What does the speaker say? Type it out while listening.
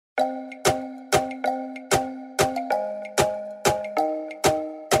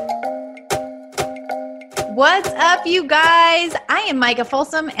What's up, you guys? I am Micah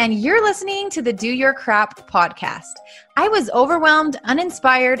Folsom, and you're listening to the Do Your Crap podcast. I was overwhelmed,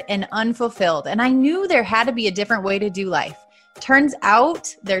 uninspired, and unfulfilled, and I knew there had to be a different way to do life. Turns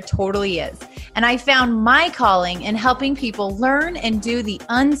out there totally is. And I found my calling in helping people learn and do the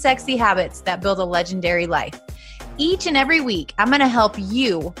unsexy habits that build a legendary life. Each and every week, I'm going to help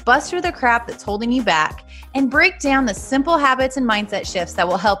you bust through the crap that's holding you back and break down the simple habits and mindset shifts that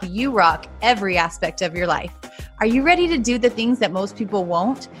will help you rock every aspect of your life. Are you ready to do the things that most people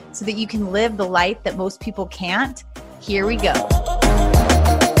won't so that you can live the life that most people can't? Here we go.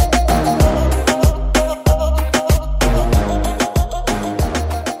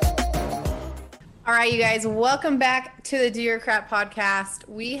 All right, you guys, welcome back to the Do Your Crap podcast.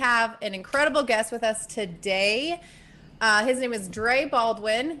 We have an incredible guest with us today. His name is Dre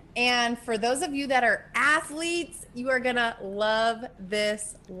Baldwin. And for those of you that are athletes, you are going to love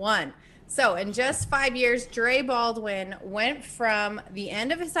this one. So in just 5 years, Dre Baldwin went from the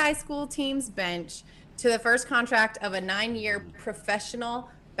end of his high school team's bench to the first contract of a 9-year professional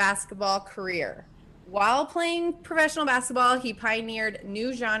basketball career. While playing professional basketball, he pioneered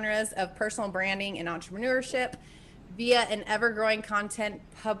new genres of personal branding and entrepreneurship via an ever-growing content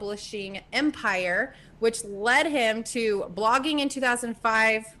publishing empire, which led him to blogging in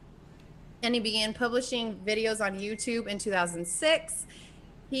 2005, and he began publishing videos on YouTube in 2006.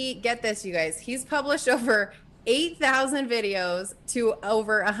 Get this, you guys, he's published over 8,000 videos to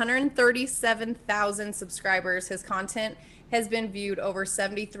over 137,000 subscribers. His content has been viewed over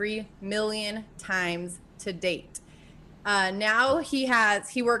 73 million times to date. Now he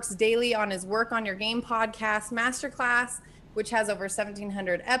works daily on his Work on Your Game podcast masterclass, which has over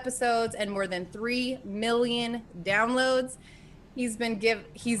 1,700 episodes and more than 3 million downloads. He's given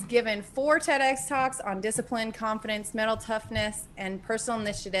 4 TEDx talks on discipline, confidence, mental toughness, and personal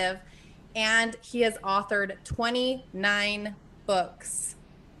initiative, and he has authored 29 books.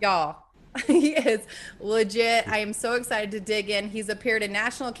 Y'all, he is legit. I am so excited to dig in. He's appeared in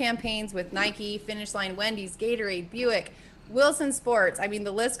national campaigns with Nike, Finish Line, Wendy's, Gatorade, Buick, Wilson Sports. I mean,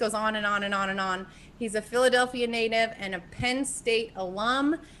 the list goes on and on and on and on. He's a Philadelphia native and a Penn State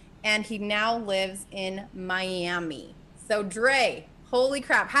alum, and he now lives in Miami. So Dre, holy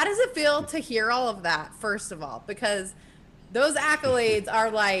crap. How does it feel to hear all of that, first of all? Because those accolades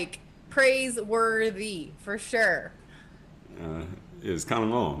are like praiseworthy for sure. It's kind of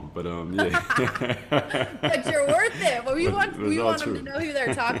long, but yeah. But you're worth it. Well, we want them to know who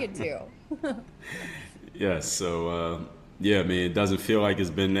they're talking to. Yes. So, yeah, man, it doesn't feel like it's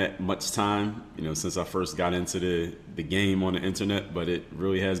been that much time, since I first got into the game on the internet, but it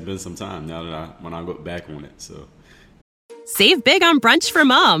really has been some time now that when I look back on it. So, save big on brunch for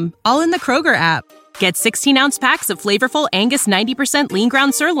mom, all in the Kroger app. Get 16-ounce packs of flavorful Angus 90% lean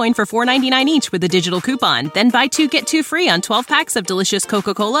ground sirloin for $4.99 each with a digital coupon. Then buy 2, get 2 free on 12 packs of delicious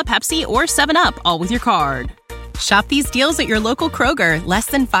Coca-Cola, Pepsi, or 7-Up, all with your card. Shop these deals at your local Kroger, less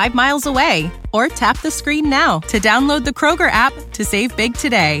than 5 miles away. Or tap the screen now to download the Kroger app to save big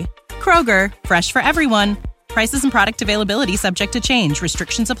today. Kroger, fresh for everyone. Prices and product availability subject to change.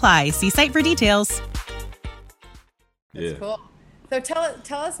 Restrictions apply. See site for details. That's cool. So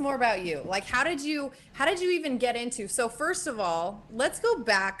tell us more about you. Like, how did you even get into? So first of all, let's go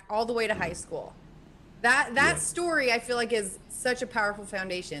back all the way to high school. That story I feel like is such a powerful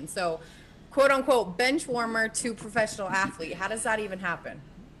foundation. So, quote unquote, bench warmer to professional athlete. How does that even happen?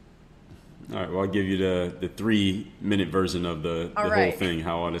 All right. Well, I'll give you the 3-minute version of the whole thing,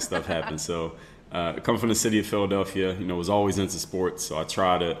 how all this stuff happened. So, I come from the city of Philadelphia. Was always into sports. So I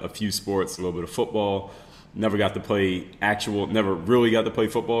tried a few sports, a little bit of football. Never really got to play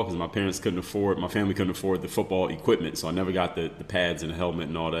football because my family couldn't afford the football equipment. So I never got the pads and the helmet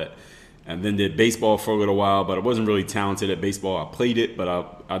and all that. And then did baseball for a little while, but I wasn't really talented at baseball. I played it, but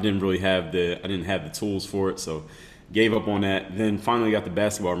I didn't have the tools for it. So gave up on that. Then finally got to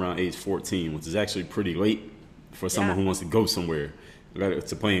basketball around age 14, which is actually pretty late for someone who wants to go somewhere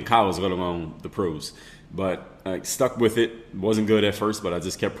to play in college, let alone the pros. But I stuck with it. Wasn't good at first, but I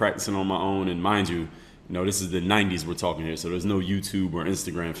just kept practicing on my own. And mind you, this is the 90s we're talking here, so there's no YouTube or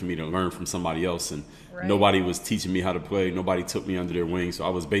Instagram for me to learn from somebody else, and nobody was teaching me how to play. Nobody took me under their wing, so I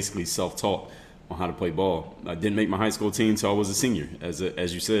was basically self-taught on how to play ball. I didn't make my high school team until I was a senior. As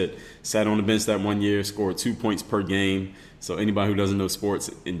you said, sat on the bench that 1 year, scored 2 points per game. So anybody who doesn't know sports,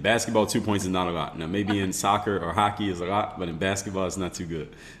 in basketball, 2 points is not a lot. Now, maybe in soccer or hockey is a lot, but in basketball, it's not too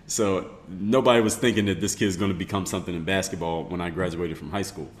good. So nobody was thinking that this kid's going to become something in basketball when I graduated from high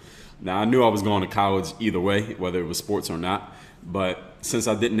school. Now, I knew I was going to college either way, whether it was sports or not. But since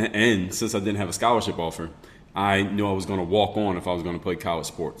I didn't have a scholarship offer, I knew I was going to walk on if I was going to play college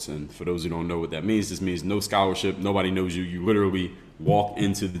sports. And for those who don't know what that means, this means no scholarship. Nobody knows you. You literally walk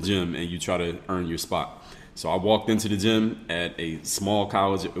into the gym and you try to earn your spot. So I walked into the gym at a small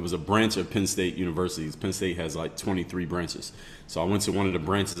college. It was a branch of Penn State University. Penn State has like 23 branches. So I went to one of the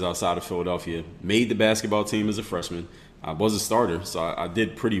branches outside of Philadelphia, made the basketball team as a freshman. I was a starter, so I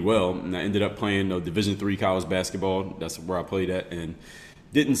did pretty well. And I ended up playing Division III college basketball. That's where I played at. And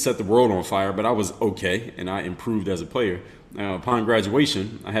didn't set the world on fire, but I was okay, and I improved as a player. Upon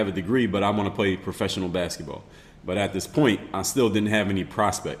graduation, I have a degree, but I want to play professional basketball. But at this point, I still didn't have any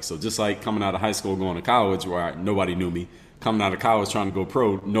prospects. So just like coming out of high school, going to college, where nobody knew me, coming out of college trying to go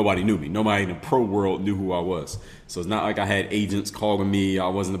pro, nobody knew me. Nobody in the pro world knew who I was. So it's not like I had agents calling me. I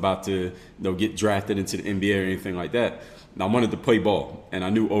wasn't about to get drafted into the NBA or anything like that. I wanted to play ball, and I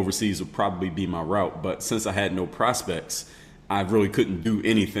knew overseas would probably be my route. But since I had no prospects, I really couldn't do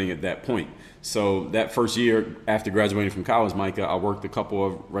anything at that point. So that first year after graduating from college, Micah, I worked a couple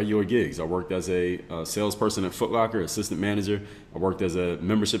of regular gigs. I worked as a salesperson at Foot Locker, assistant manager. I worked as a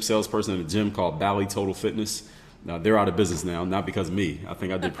membership salesperson at a gym called Bally Total Fitness. Now, they're out of business now, not because of me. I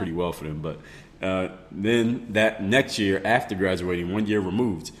think I did pretty well for them. But then that next year after graduating, 1 year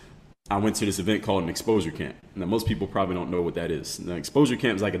removed, I went to this event called an exposure camp. Now, most people probably don't know what that is. Now, exposure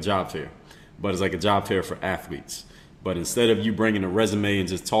camp is like a job fair, but it's like a job fair for athletes. But instead of you bringing a resume and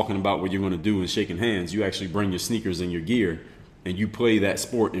just talking about what you're going to do and shaking hands, you actually bring your sneakers and your gear and you play that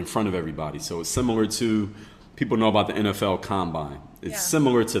sport in front of everybody. So it's similar to, people know about the NFL Combine. It's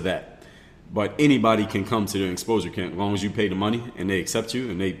similar to that. But anybody can come to the exposure camp as long as you pay the money and they accept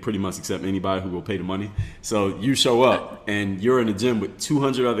you, and they pretty much accept anybody who will pay the money. So you show up and you're in the gym with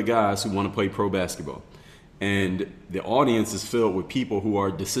 200 other guys who want to play pro basketball. And the audience is filled with people who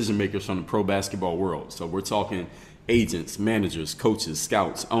are decision makers from the pro basketball world. So we're talking agents, managers, coaches,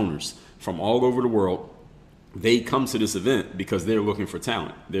 scouts, owners from all over the world. They come to this event because they're looking for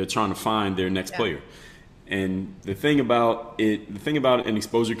talent. They're trying to find their next player. And the thing about an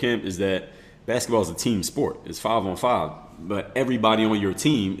exposure camp is that basketball is a team sport. It's 5-on-5, but everybody on your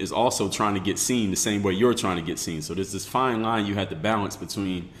team is also trying to get seen the same way you're trying to get seen. So there's this fine line you have to balance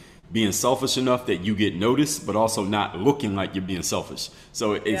between being selfish enough that you get noticed, but also not looking like you're being selfish.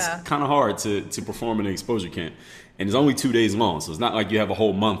 So it's kind of hard to perform in an exposure camp. And it's only 2 days long, so it's not like you have a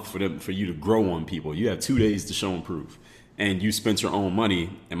whole month for you to grow on people. You have 2 days to show and prove. And you spent your own money.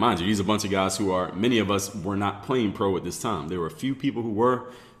 And mind you, these are a bunch of guys many of us were not playing pro at this time. There were a few people who were,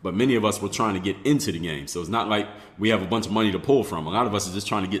 but many of us were trying to get into the game. So it's not like we have a bunch of money to pull from. A lot of us are just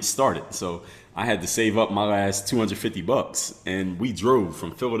trying to get started. So I had to save up my last $250, and we drove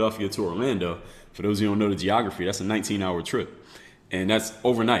from Philadelphia to Orlando. For those who don't know the geography, that's a 19-hour trip. And that's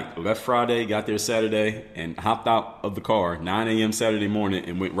overnight. I left Friday, got there Saturday, and hopped out of the car 9 a.m. Saturday morning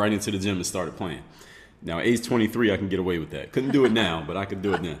and went right into the gym and started playing. Now, at age 23, I can get away with that. Couldn't do it now, but I could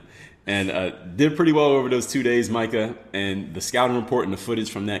do it then. And did pretty well over those 2 days, Micah. And the scouting report and the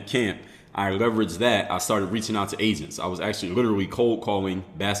footage from that camp, I leveraged that. I started reaching out to agents. I was actually literally cold calling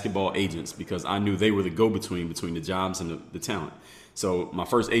basketball agents because I knew they were the go-between between the jobs and the talent. So my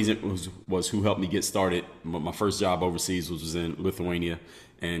first agent was who helped me get started. My first job overseas was in Lithuania,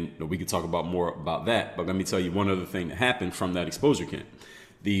 and we could talk about more about that. But let me tell you one other thing that happened from that exposure camp.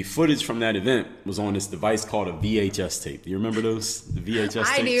 The footage from that event was on this device called a VHS tape. Do you remember those? The VHS tapes?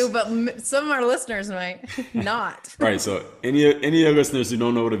 I do, but some of our listeners might not. Right. So any of your listeners who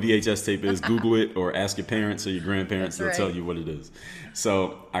don't know what a VHS tape is, Google it or ask your parents or your grandparents. They'll tell you what it is.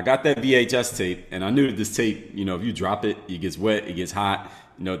 So I got that VHS tape, and I knew that this tape, if you drop it, it gets wet, it gets hot,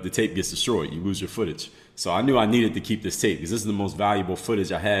 the tape gets destroyed. You lose your footage. So I knew I needed to keep this tape because this is the most valuable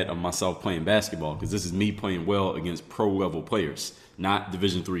footage I had of myself playing basketball, because this is me playing well against pro-level players, not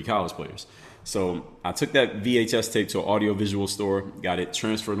Division III college players. So I took that VHS tape to an audio-visual store, got it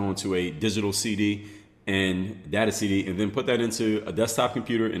transferred onto a digital CD and data CD, and then put that into a desktop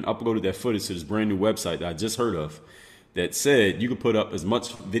computer and uploaded that footage to this brand new website that I just heard of that said you could put up as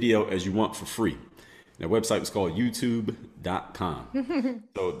much video as you want for free. That website was called youtube.com.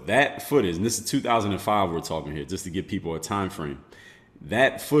 So that footage, and this is 2005 we're talking here, just to give people a time frame.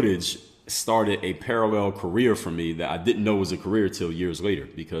 That footage started a parallel career for me that I didn't know was a career till years later,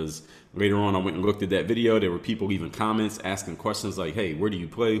 because later on I went and looked at that video. There were people leaving comments, asking questions like, hey, where do you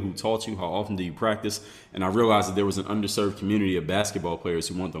play? Who taught you? How often do you practice? And I realized that there was an underserved community of basketball players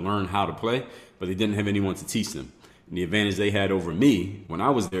who wanted to learn how to play, but they didn't have anyone to teach them. And the advantage they had over me when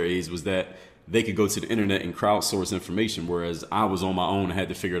I was their age was that they could go to the internet and crowdsource information, whereas I was on my own and had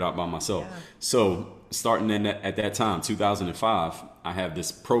to figure it out by myself. Yeah. So starting at that time, 2005, I have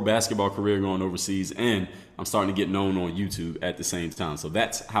this pro basketball career going overseas, and I'm starting to get known on YouTube at the same time. So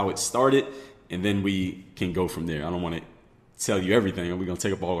that's how it started. and then we can go from there. I don't want to tell you everything, and we're going to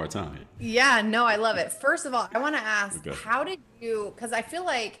take up all our time here. Yeah, no, I love it. First of all, I want to ask, Okay. how did you, because I feel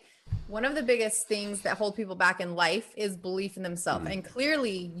like one of the biggest things that hold people back in life is belief in themselves. And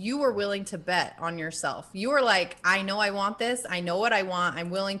clearly you were willing to bet on yourself. You were like, I know I want this. I know what I want. I'm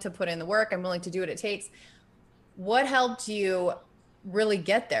willing to put in the work. I'm willing to do what it takes. What helped you really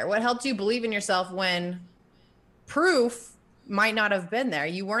get there? What helped you believe in yourself when proof might not have been there?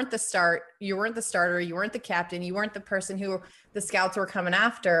 You weren't the starter. You weren't the captain. You weren't the person who the scouts were coming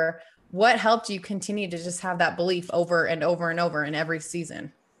after. What helped you continue to just have that belief over and over and over in every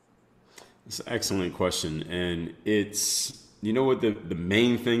season? It's an excellent question. And it's, you know what the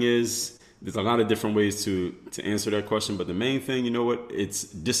main thing is? There's a lot of different ways to answer that question. But the main thing, you know what? It's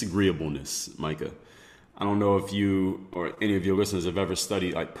disagreeableness, Micah. I don't know if you or any of your listeners have ever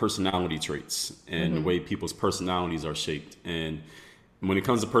studied like personality traits and the way people's personalities are shaped. And when it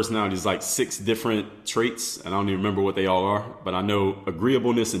comes to personalities, like 6 different traits, and I don't even remember what they all are, but I know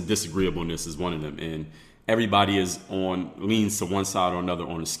agreeableness and disagreeableness is one of them. And everybody leans to one side or another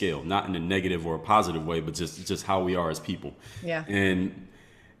on a scale, not in a negative or a positive way, but just how we are as people. Yeah. And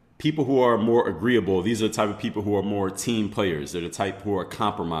people who are more agreeable, these are the type of people who are more team players. They're the type who are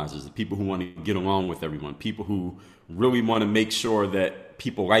compromisers, the people who want to get along with everyone, people who really want to make sure that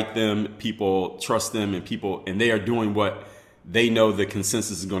people like them, people trust them, and they are doing what they know the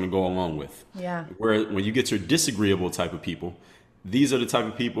consensus is going to go along with. Yeah. Where when you get your disagreeable type of people, these are the type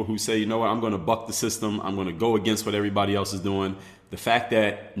of people who say, you know what, I'm going to buck the system. I'm going to go against what everybody else is doing. The fact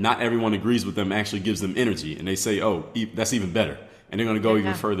that not everyone agrees with them actually gives them energy. And they say, oh, that's even better. And they're going to go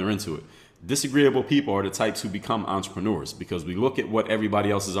even further into it. Disagreeable people are the types who become entrepreneurs because we look at what everybody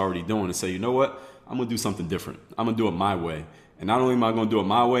else is already doing and say, you know what, I'm going to do something different. I'm going to do it my way. And not only am I going to do it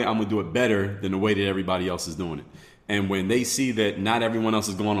my way, I'm going to do it better than the way that everybody else is doing it. And when they see that not everyone else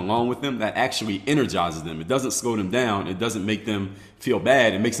is going along with them, that actually energizes them. It doesn't slow them down. It doesn't make them feel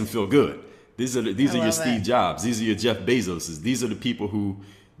bad. It makes them feel good. These are your Steve Jobs. These are your Jeff Bezoses. These are the people who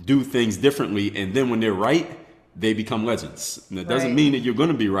do things differently. And then when they're right, they become legends. And it doesn't mean that you're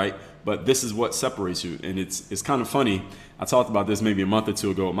going to be right, but this is what separates you. And it's kind of funny. I talked about this maybe a month or two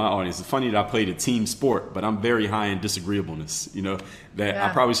ago with my audience. It's funny that I played a team sport, but I'm very high in disagreeableness. You know, that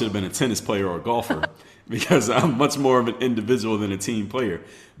I probably should have been a tennis player or a golfer because I'm much more of an individual than a team player.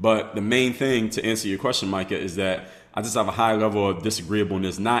 But the main thing to answer your question, Micah, is that I just have a high level of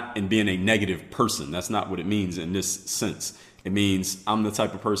disagreeableness, not in being a negative person. That's not what it means in this sense. It means I'm the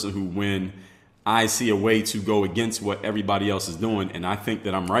type of person who, when I see a way to go against what everybody else is doing and I think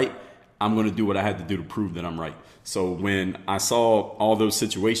that I'm right, I'm going to do what I had to do to prove that I'm right. So when I saw all those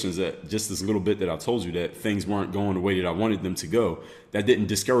situations, that just this little bit that I told you, that things weren't going the way that I wanted them to go, that didn't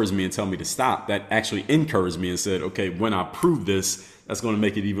discourage me and tell me to stop. That actually encouraged me and said, okay, when I prove this, that's going to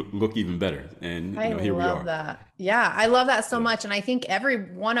make it look even better. And here we are. I love that. Yeah, I love that so much. And I think every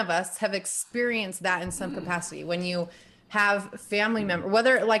one of us have experienced that in some capacity. When you have family members,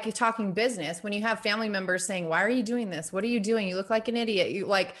 whether like you're talking business, when you have family members saying, why are you doing this? What are you doing? You look like an idiot.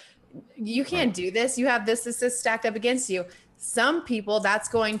 You can't do this. You have this stacked up against you. Some people, that's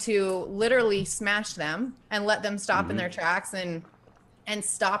going to literally smash them and let them stop in their tracks and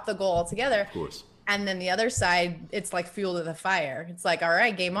stop the goal altogether. Of course. And then the other side, it's like fuel to the fire. It's like, all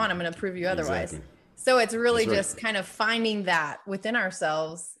right, game on. I'm going to prove you otherwise. Exactly. So it's really just kind of finding that within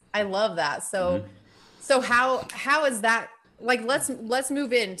ourselves. I love that. So, so how is that? Like, let's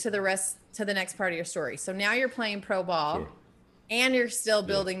move into the next part of your story. So now you're playing pro ball. Sure. And you're still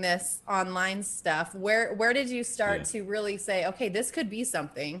building this online stuff. Where did you start to really say, okay, this could be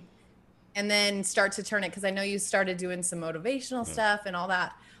something, and then start to turn it? Because I know you started doing some motivational stuff and all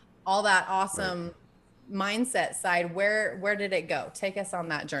that awesome mindset side. Where did it go? Take us on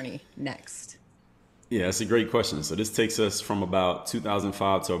that journey next. Yeah, that's a great question. So this takes us from about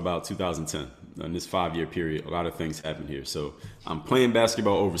 2005 to about 2010. In this 5-year period, a lot of things happened here. So I'm playing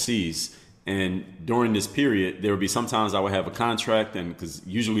basketball overseas. And during this period, there would be sometimes I would have a contract, and because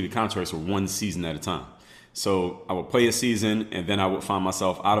usually the contracts were 1 season at a time. So I would play a season, and then I would find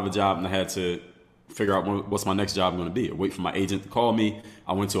myself out of a job, and I had to figure out what's my next job going to be. I wait for my agent to call me.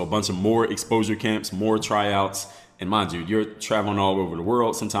 I went to a bunch of more exposure camps, more tryouts. And mind you, you're traveling all over the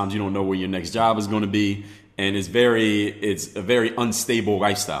world. Sometimes you don't know where your next job is going to be. And it's a very unstable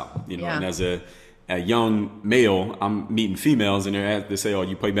lifestyle, And as a young male, I'm meeting females, and they say, "Oh,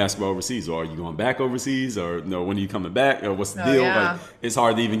 you play basketball overseas, or are you going back overseas, or no? When are you coming back, or what's the deal?" Yeah. Like, it's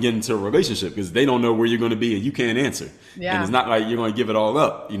hard to even get into a relationship because they don't know where you're going to be, and you can't answer. Yeah. And it's not like you're going to give it all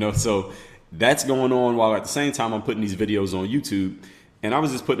up, So that's going on while at the same time I'm putting these videos on YouTube, And I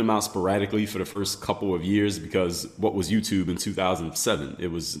was just putting them out sporadically for the first couple of years because what was YouTube in 2007? It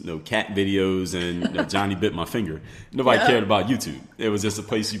was cat videos and Johnny bit my finger. Nobody cared about YouTube. It was just a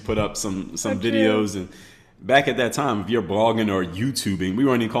place you put up some videos. And back at that time, if you're blogging or YouTubing, we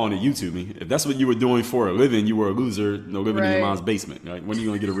weren't even calling it YouTubing. If that's what you were doing for a living, you were a loser, living in your mom's basement. Right? When are you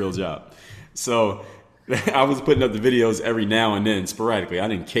going to get a real job? So I was putting up the videos every now and then sporadically. I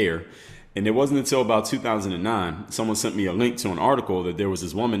didn't care. And it wasn't until about 2009, someone sent me a link to an article that there was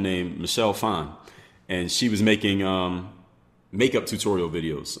this woman named Michelle Phan, and she was making makeup tutorial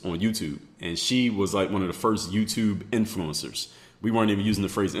videos on YouTube. And she was like one of the first YouTube influencers. We weren't even using the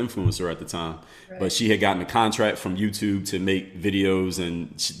phrase influencer at the time, but she had gotten a contract from YouTube to make videos,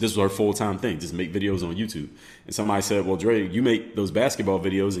 and this was her full-time thing, just make videos on YouTube. And somebody said, well, Dre, you make those basketball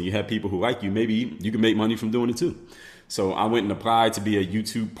videos and you have people who like you, maybe you can make money from doing it too. So I went and applied to be a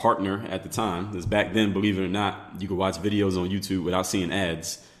YouTube partner at the time. Because back then, believe it or not, you could watch videos on YouTube without seeing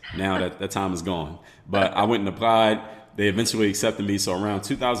ads. Now that time is gone. But I went and applied. They eventually accepted me. So around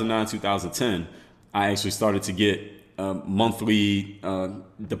 2009, 2010, I actually started to get a monthly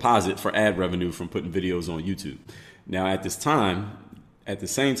deposit for ad revenue from putting videos on YouTube. Now at the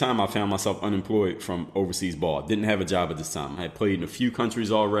same time, I found myself unemployed from overseas ball. Didn't have a job at this time. I had played in a few countries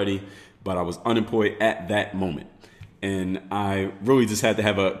already, but I was unemployed at that moment. And I really just had to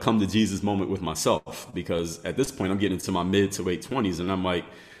have a come to Jesus moment with myself, because at this point I'm getting into my mid to late 20s and I'm like,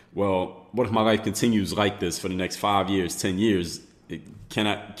 well, what if my life continues like this for the next 5 years, 10 years?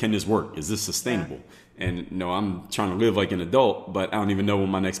 Can this work? Is this sustainable? And I'm trying to live like an adult, but I don't even know where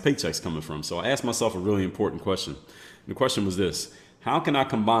my next paycheck's coming from. So I asked myself a really important question. And the question was this: how can I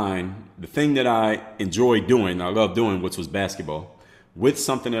combine the thing that I enjoy doing, I love doing, which was basketball, with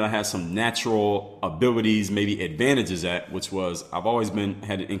something that I had some natural abilities, maybe advantages at, which was I've always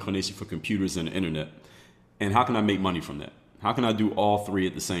had an inclination for computers and the internet. And how can I make money from that? How can I do all three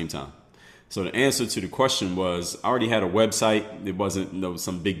at the same time? So the answer to the question was, I already had a website. It wasn't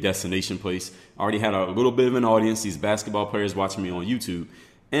some big destination place. I already had a little bit of an audience, these basketball players watching me on YouTube.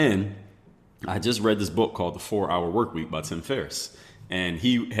 And I just read this book called The 4-Hour Workweek by Tim Ferriss. And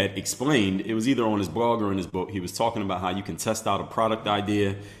he had explained, it was either on his blog or in his book, he was talking about how you can test out a product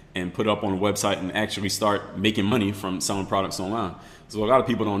idea and put it up on a website and actually start making money from selling products online. So what a lot of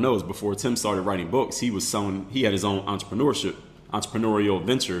people don't know is before Tim started writing books, he had his own entrepreneurial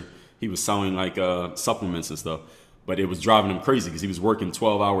venture. He was selling like supplements and stuff, but it was driving him crazy because he was working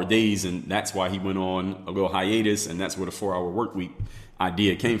 12-hour days, and that's why he went on a little hiatus, and that's where the 4-Hour Workweek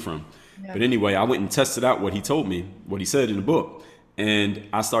idea came from. Yeah. But anyway, I went and tested out what he told me, what he said in the book. And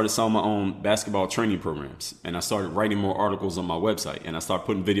I started selling my own basketball training programs, and I started writing more articles on my website, and I started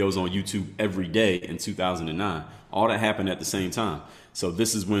putting videos on YouTube every day in 2009. All that happened at the same time. So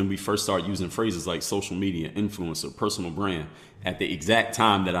this is when we first started using phrases like social media, influencer, personal brand at the exact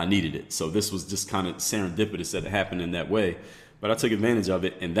time that I needed it. So this was just kind of serendipitous that it happened in that way. But I took advantage of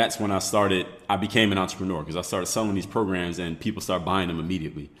it, and that's when I became an entrepreneur, because I started selling these programs and people started buying them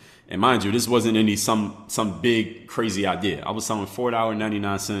immediately. And mind you, this wasn't some big crazy idea. I was selling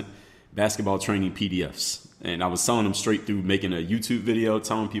 $4.99 basketball training PDFs, and I was selling them straight through making a YouTube video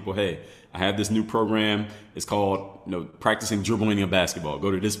telling people, hey, I have this new program. It's called Practicing Dribbling in Basketball.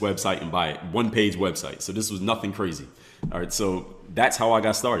 Go to this website and buy it. One-page website. So this was nothing crazy. All right, so that's how I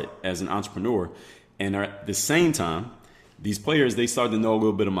got started as an entrepreneur. And at the same time, these players, they started to know a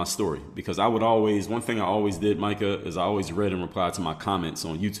little bit of my story, because one thing I always did, Micah, is I always read and replied to my comments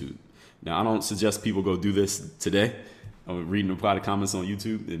on YouTube. Now, I don't suggest people go do this today. Read and reply to comments on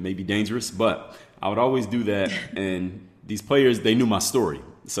YouTube. It may be dangerous, but I would always do that. And these players, they knew my story.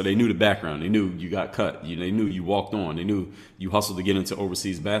 So they knew the background. They knew you got cut. They knew you walked on. They knew you hustled to get into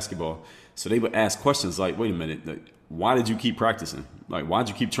overseas basketball. So they would ask questions like, wait a minute, why did you keep practicing? Like, why'd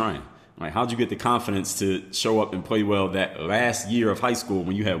you keep trying? Like, how'd you get the confidence to show up and play well that last year of high school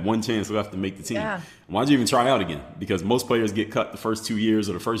when you had one chance left to make the team? Yeah. Why'd you even try out again? Because most players get cut the first 2 years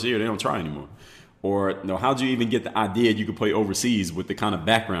or the first year, they don't try anymore. Or how'd you even get the idea you could play overseas with the kind of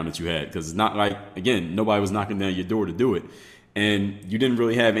background that you had? Because it's not like, again, nobody was knocking down your door to do it. And you didn't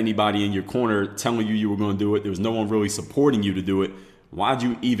really have anybody in your corner telling you were going to do it. There was no one really supporting you to do it. Why'd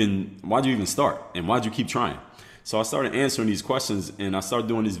you even start? And why'd you keep trying? So I started answering these questions, and I started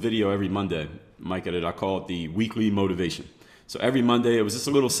doing this video every Monday, Micah, that I called the Weekly Motivation. So every Monday, it was just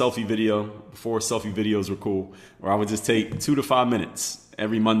a little selfie video, before selfie videos were cool, where I would just take 2 to 5 minutes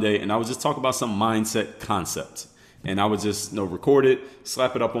every Monday, and I would just talk about some mindset concept. And I would just record it,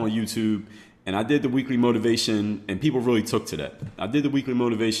 slap it up on YouTube, and I did the Weekly Motivation, and people really took to that. I did the Weekly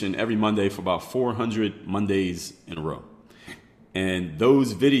Motivation every Monday for about 400 Mondays in a row. And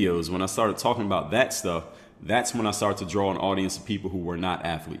those videos, when I started talking about that stuff, that's when I started to draw an audience of people who were not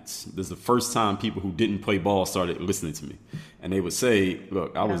athletes. This is the first time people who didn't play ball started listening to me. And they would say,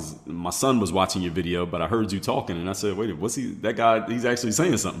 look, my son was watching your video, but I heard you talking. And I said, wait, that guy, he's actually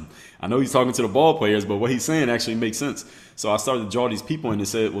saying something. I know he's talking to the ball players, but what he's saying actually makes sense. So I started to draw these people in and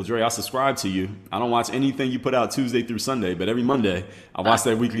said, well, Dre, I subscribe to you. I don't watch anything you put out Tuesday through Sunday, but every Monday I watch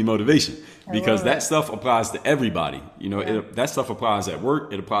that weekly motivation, because that stuff applies to everybody. That stuff applies at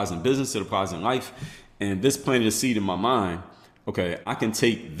work. It applies in business. It applies in life. And this planted a seed in my mind. Okay, I can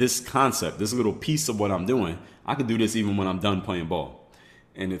take this concept, this little piece of what I'm doing. I can do this even when I'm done playing ball.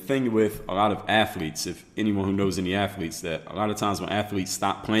 And the thing with a lot of athletes, if anyone who knows any athletes, that a lot of times when athletes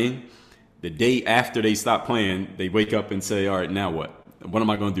stop playing, the day after they stop playing, they wake up and say, all right, now what? What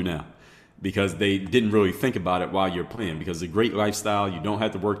am I going to do now? Because they didn't really think about it while you're playing. Because it's a great lifestyle. You don't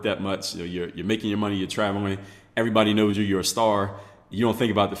have to work that much. You're making your money. You're traveling. Everybody knows you. You're a star. You don't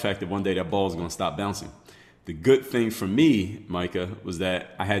think about the fact that one day that ball is going to stop bouncing. The good thing for me, Micah, was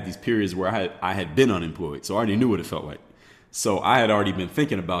that I had these periods where I had been unemployed. So I already knew what it felt like. So I had already been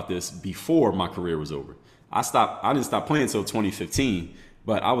thinking about this before my career was over. I didn't stop playing until 2015,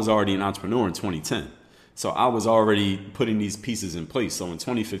 but I was already an entrepreneur in 2010. So I was already putting these pieces in place. So in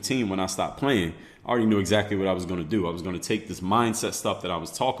 2015, when I stopped playing, I already knew exactly what I was going to do. I was going to take this mindset stuff that I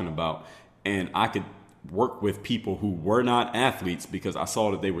was talking about, and I could work with people who were not athletes, because I saw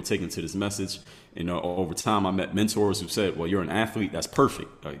that they were taken to this message. Over time, I met mentors who said, well, you're an athlete. That's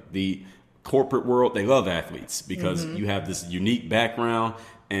perfect. Like, the corporate world, they love athletes because you have this unique background,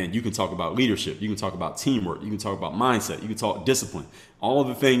 and you can talk about leadership. You can talk about teamwork. You can talk about mindset. You can talk discipline. All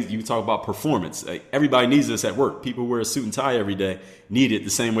the things. You can talk about performance. Like, everybody needs this at work. People who wear a suit and tie every day need it the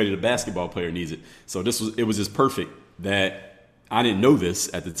same way that a basketball player needs it. So it was just perfect that I didn't know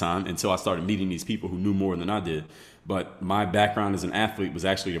this at the time until I started meeting these people who knew more than I did. But my background as an athlete was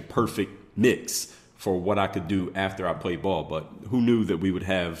actually the perfect mix for what I could do after I played ball. But who knew that we would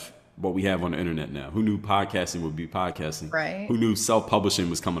have what we have on the internet now? Who knew podcasting would be podcasting? Right. Who knew self-publishing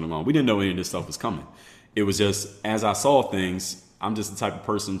was coming along? We didn't know any of this stuff was coming. It was just, as I saw things, I'm just the type of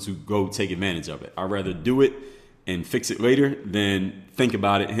person to go take advantage of it. I'd rather do it and fix it later than think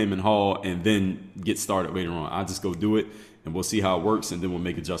about it, him and haw, and then get started later on. I just go do it, and we'll see how it works, and then we'll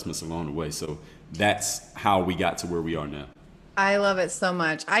make adjustments along the way. So that's how we got to where we are now. I love it so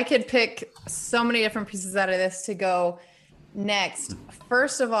much. I could pick so many different pieces out of this to go next.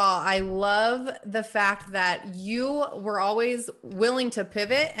 First of all, I love the fact that you were always willing to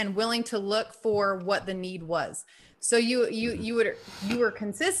pivot and willing to look for what the need was. So you were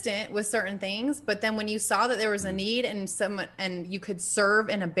consistent with certain things, but then when you saw that there was a need and you could serve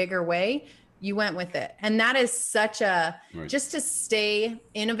in a bigger way, you went with it. And that is such just to stay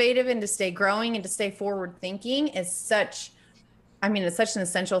innovative and to stay growing and to stay forward thinking is such an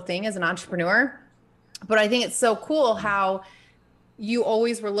essential thing as an entrepreneur. But I think it's so cool how you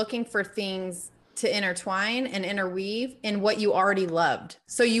always were looking for things to intertwine and interweave in what you already loved.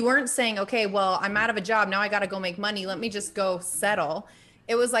 So you weren't saying, okay, well, I'm out of a job. Now I got to go make money. Let me just go settle.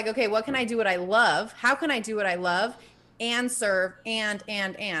 It was like, okay, what can I do what I love? How can I do what I love and serve and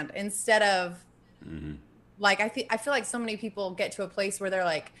instead of like, I feel like so many people get to a place where they're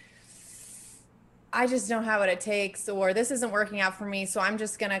like, I just don't have what it takes, or this isn't working out for me. So I'm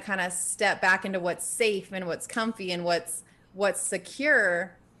just going to kind of step back into what's safe and what's comfy and what's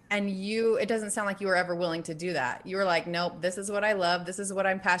secure. And it doesn't sound like you were ever willing to do that. You were like, nope, this is what I love. This is what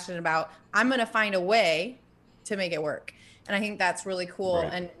I'm passionate about. I'm going to find a way to make it work. And I think that's really cool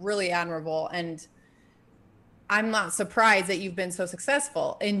and really admirable. And I'm not surprised that you've been so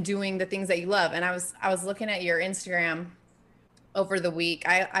successful in doing the things that you love. And I was looking at your Instagram over the week.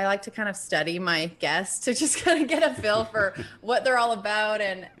 I like to kind of study my guests to just kind of get a feel for what they're all about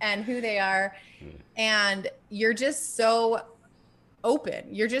and who they are. And you're just so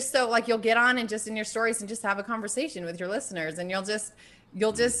open. You're just so like, you'll get on and just in your stories and just have a conversation with your listeners, and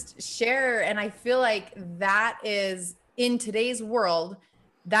you'll just share. And I feel like that is, in today's world,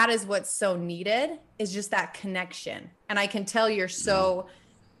 that is what's so needed, is just that connection. And I can tell you're so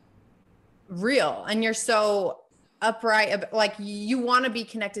real and you're so upright, like you want to be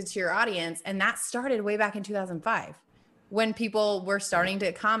connected to your audience. And that started way back in 2005 when people were starting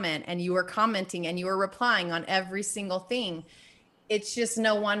to comment and you were commenting and you were replying on every single thing. It's just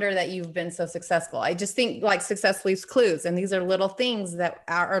no wonder that you've been so successful. I just think like success leaves clues. And these are little things that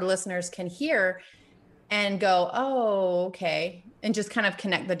our listeners can hear and go, oh, okay. And just kind of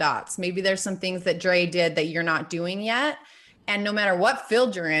connect the dots. Maybe there's some things that Dre did that you're not doing yet. And no matter what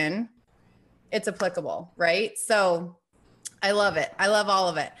field you're in, it's applicable, right? So I love it. I love all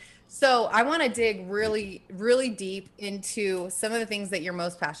of it. So I want to dig really, really deep into some of the things that you're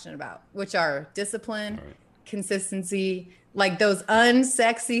most passionate about, which are discipline, consistency, like those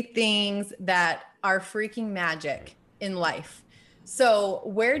unsexy things that are freaking magic in life. So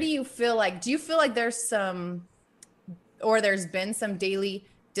where do you feel like there's been some daily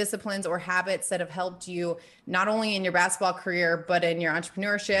disciplines or habits that have helped you not only in your basketball career, but in your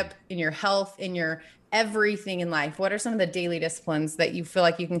entrepreneurship, in your health, in your everything in life? What are some of the daily disciplines that you feel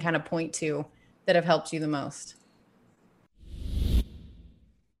like you can kind of point to that have helped you the most?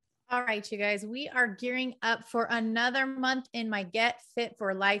 All right, you guys, we are gearing up for another month in my Get Fit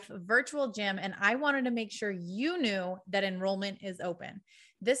for Life virtual gym, and I wanted to make sure you knew that enrollment is open.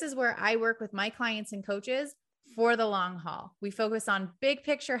 This is where I work with my clients and coaches for the long haul. We focus on big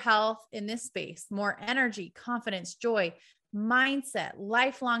picture health in this space, more energy, confidence, joy, mindset,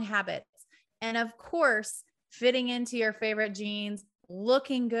 lifelong habits, and of course, fitting into your favorite jeans,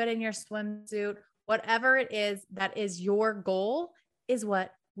 looking good in your swimsuit, whatever it is that is your goal is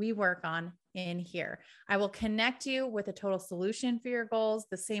what we work on in here. I will connect you with a total solution for your goals,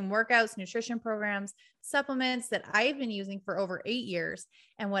 the same workouts, nutrition programs, supplements that I've been using for over 8 years.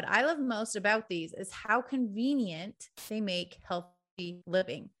 And what I love most about these is how convenient they make healthy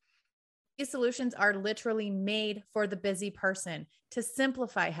living. These solutions are literally made for the busy person to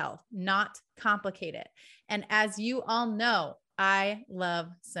simplify health, not complicate it. And as you all know, I love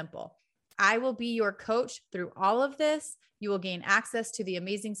simple. I will be your coach through all of this. You will gain access to the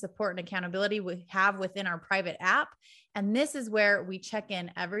amazing support and accountability we have within our private app. And this is where we check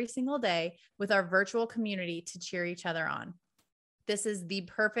in every single day with our virtual community to cheer each other on. This is the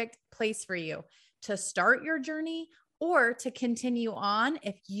perfect place for you to start your journey or to continue on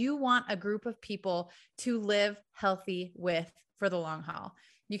if you want a group of people to live healthy with for the long haul.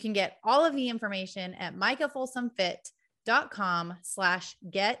 You can get all of the information at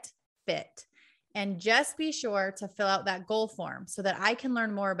micahfolsomfit.com/getfit. And just be sure to fill out that goal form so that I can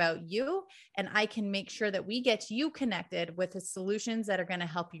learn more about you and I can make sure that we get you connected with the solutions that are going to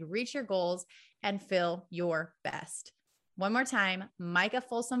help you reach your goals and feel your best. One more time,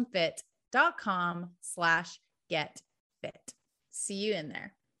 micahfolsomfit.com/getfit. See you in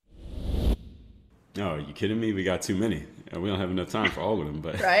there. Oh, are you kidding me? We got too many. We don't have enough time for all of them,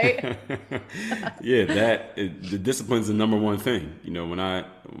 but right? Yeah, the discipline's the number one thing. You know, when I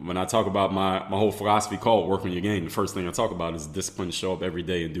talk about my whole philosophy called Work on Your Game, the first thing I talk about is discipline to show up every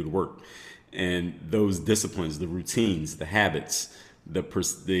day and do the work. And those disciplines, the routines, the habits, the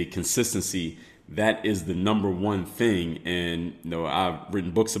consistency, that is the number one thing. And you know, I've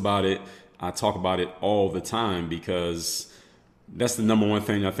written books about it. I talk about it all the time because that's the number one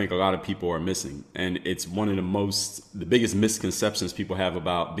thing I think a lot of people are missing. And it's one of the biggest misconceptions people have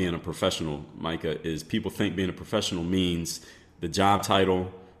about being a professional, Micah, is people think being a professional means the job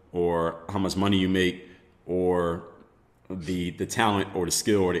title or how much money you make or the talent or the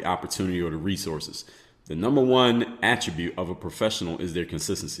skill or the opportunity or the resources. The number one attribute of a professional is their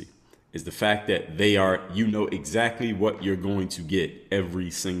consistency, is the fact that you know exactly what you're going to get every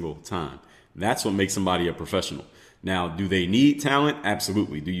single time. That's what makes somebody a professional. Now, do they need talent?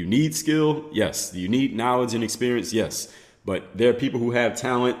 Absolutely. Do you need skill? Yes. Do you need knowledge and experience? Yes. But there are people who have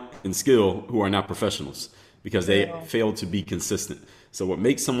talent and skill who are not professionals because they fail to be consistent. So what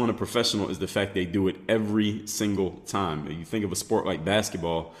makes someone a professional is the fact they do it every single time. If you think of a sport like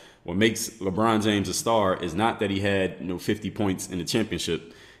basketball, what makes LeBron James a star is not that he had 50 points in the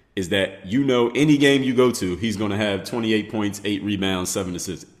championship, is that any game you go to, he's going to have 28 points, 8 rebounds, 7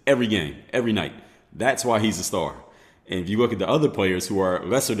 assists every game, every night. That's why he's a star. And if you look at the other players who are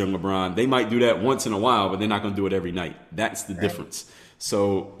lesser than LeBron, they might do that once in a while, but they're not going to do it every night. That's the difference.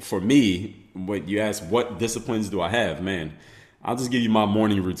 So for me, when you ask what disciplines do I have, man, I'll just give you my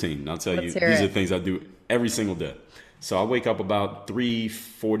morning routine. I'll tell you, these are things I do every single day. So I wake up about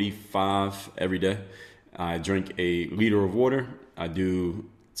 3:45 every day. I drink a liter of water. I do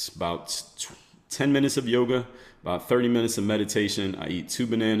about 10 minutes of yoga, about 30 minutes of meditation. I eat 2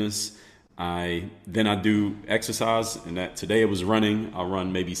 bananas. Then I do exercise, and today it was running. I'll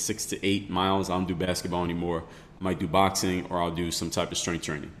run maybe 6 to 8 miles. I don't do basketball anymore. I might do boxing or I'll do some type of strength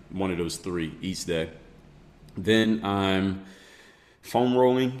training. One of those 3 each day. Then I'm foam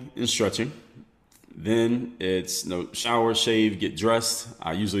rolling and stretching. Then it's shower, shave, get dressed.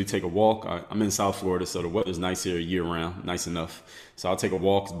 I usually take a walk. I'm in South Florida, so the weather's nice here year round, nice enough. So I'll take a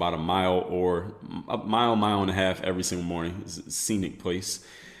walk about a mile and a half every single morning. It's a scenic place.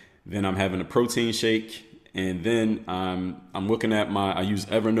 Then I'm having a protein shake, and then I'm looking at I use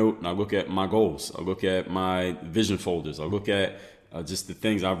Evernote, and I look at my goals. I look at my vision folders. I look at just the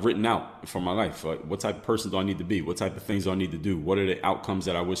things I've written out for my life. Like, what type of person do I need to be? What type of things do I need to do? What are the outcomes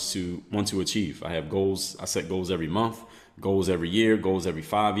that I want to achieve? I have goals. I set goals every month, goals every year, goals every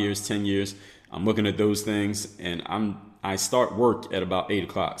 5 years, 10 years. I'm looking at those things, and I start work at about 8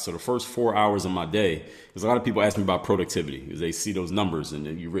 o'clock. So the first 4 hours of my day, because a lot of people ask me about productivity because they see those numbers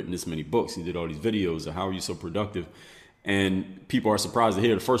and you've written this many books, you did all these videos, or how are you so productive? And people are surprised to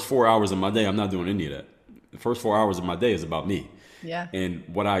hear the first 4 hours of my day, I'm not doing any of that. The first 4 hours of my day is about me. Yeah. And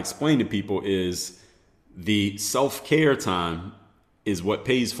what I explain to people is the self-care time is what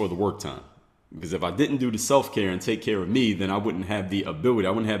pays for the work time. Because if I didn't do the self-care and take care of me, then I wouldn't have the ability,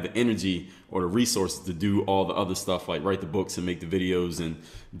 I wouldn't have the energy or the resources to do all the other stuff, like write the books and make the videos and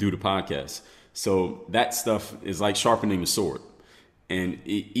do the podcasts. So that stuff is like sharpening the sword. And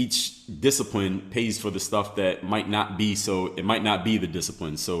each discipline pays for the stuff that might not be it might not be the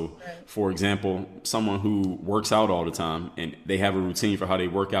discipline. So, for example, someone who works out all the time and they have a routine for how they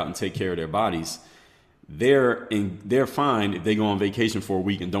work out and take care of their bodies, they're fine if they go on vacation for a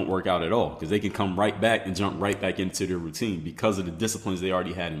week and don't work out at all, because they can come right back and jump right back into their routine because of the disciplines they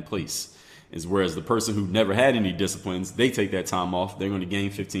already had in place. Whereas the person who never had any disciplines, they take that time off, they're going to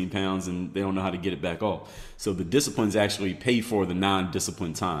gain 15 pounds and they don't know how to get it back off. So the disciplines actually pay for the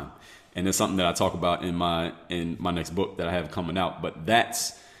non-disciplined time. And that's something that I talk about in my next book that I have coming out. But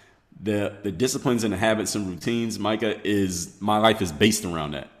that's the disciplines and the habits and routines, Micah, my life is based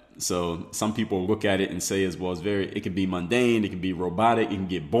around that. So some people look at it and say, as well, it can be mundane, it can be robotic, it can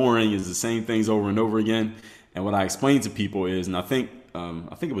get boring, it's the same things over and over again. And what I explain to people is, and I think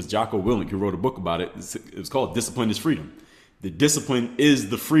it was Jocko Willink who wrote a book about it. It was called Discipline is Freedom. The discipline is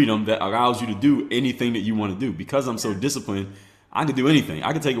the freedom that allows you to do anything that you want to do. Because I'm so disciplined, I can do anything.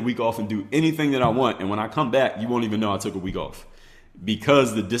 I can take a week off and do anything that I want. And when I come back, you won't even know I took a week off,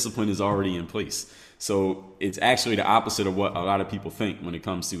 because the discipline is already in place. So it's actually the opposite of what a lot of people think when it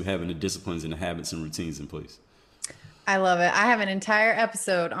comes to having the disciplines and the habits and routines in place. I love it. I have an entire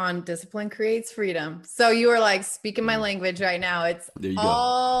episode on discipline creates freedom. So you are like speaking my language right now. It's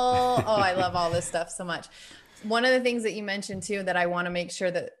all, I love all this stuff so much. One of the things that you mentioned too, that I want to make sure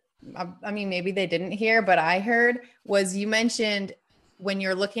that, I mean, maybe they didn't hear, but I heard, was you mentioned when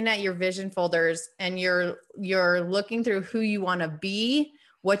you're looking at your vision folders and you're looking through who you want to be,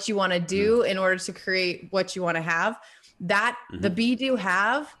 what you want to do in order to create what you want to have, that the be, do,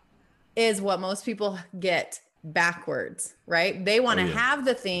 have is what most people get backwards, right? They want to have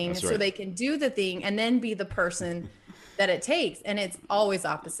the thing so they can do the thing and then be the person that it takes. And it's always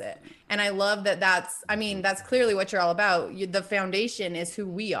opposite. And I love that that's clearly what you're all about. The foundation is who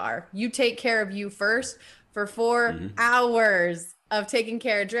we are. You take care of you first for 4 hours of taking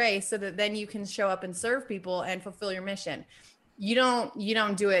care of Dre, so that then you can show up and serve people and fulfill your mission. You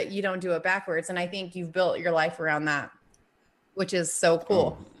don't do it backwards. And I think you've built your life around that, which is so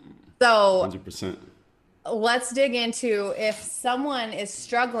cool. So 100%. Let's dig into, if someone is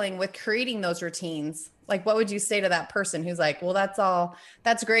struggling with creating those routines, like what would you say to that person who's like, well,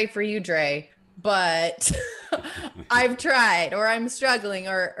 that's great for you, Dre, but I've tried, or I'm struggling,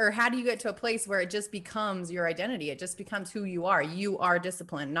 or how do you get to a place where it just becomes your identity? It just becomes who you are. You are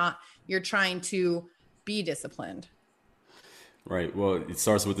disciplined, not you're trying to be disciplined. Right. Well, it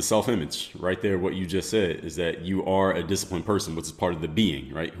starts with the self-image right there. What you just said is that you are a disciplined person, which is part of the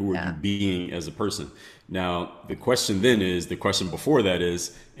being, right? Who are you being as a person? Now, the question before that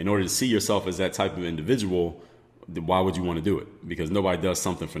is, in order to see yourself as that type of individual, why would you want to do it? Because nobody does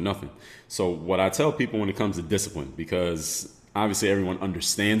something for nothing. So what I tell people when it comes to discipline, because obviously everyone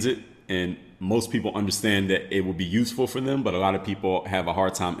understands it, and most people understand that it will be useful for them, but a lot of people have a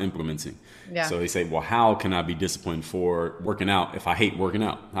hard time implementing. Yeah. So they say, well, how can I be disciplined for working out if I hate working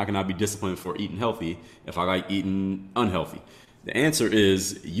out? How can I be disciplined for eating healthy if I like eating unhealthy? The answer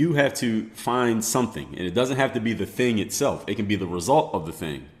is you have to find something, and it doesn't have to be the thing itself. It can be the result of the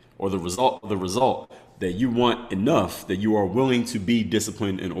thing, or the result of the result that you want enough that you are willing to be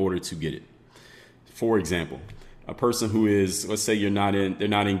disciplined in order to get it. For example, a person who is, let's say they're not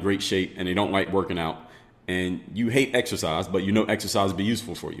in great shape and they don't like working out, and you hate exercise, but you know exercise would be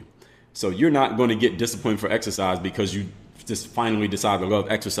useful for you. So you're not going to get disciplined for exercise because you just finally decide to love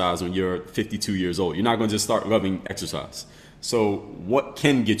exercise when you're 52 years old. You're not going to just start loving exercise. So what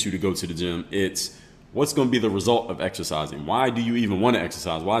can get you to go to the gym? It's what's going to be the result of exercising. Why do you even want to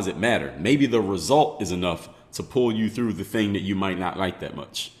exercise? Why does it matter? Maybe the result is enough to pull you through the thing that you might not like that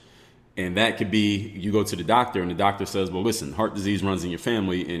much. And that could be, you go to the doctor and the doctor says, well, listen, heart disease runs in your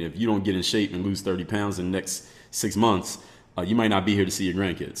family, and if you don't get in shape and lose 30 pounds in the next 6 months, you might not be here to see your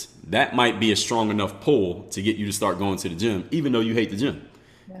grandkids. That might be a strong enough pull to get you to start going to the gym, even though you hate the gym.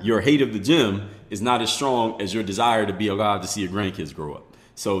 Yeah. Your hate of the gym is not as strong as your desire to be alive to see your grandkids grow up.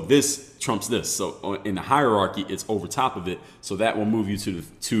 So this trumps this. So in the hierarchy, it's over top of it. So that will move you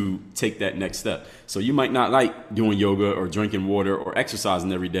to take that next step. So you might not like doing yoga or drinking water or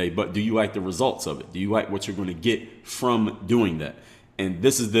exercising every day, but do you like the results of it? Do you like what you're going to get from doing that? And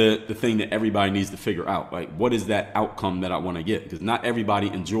this is the thing that everybody needs to figure out. Like, what is that outcome that I want to get? Because not everybody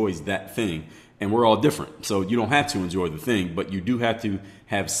enjoys that thing. And we're all different. So you don't have to enjoy the thing, but you do have to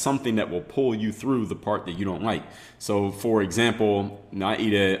have something that will pull you through the part that you don't like. So for example, I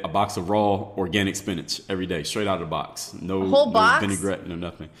eat a box of raw organic spinach every day, straight out of the box. No, a whole box? No vinaigrette, no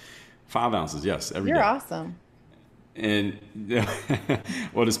nothing. 5 ounces, yes, every day. You're awesome. And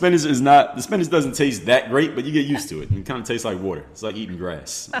well, the spinach doesn't taste that great, but you get used to it. It kind of tastes like water. It's like eating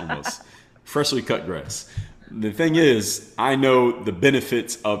grass almost. Freshly cut grass. The thing is, I know the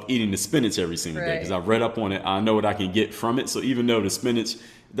benefits of eating the spinach every single day because I've read up on it. I know what I can get from it. So even though the spinach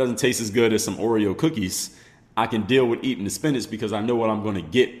doesn't taste as good as some Oreo cookies, I can deal with eating the spinach because I know what I'm going to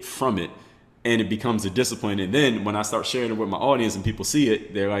get from it. And it becomes a discipline. And then when I start sharing it with my audience and people see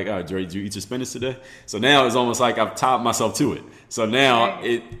it, they're like, "Oh, Dre, did you eat your spinach today?" So now it's almost like I've tied myself to it. So now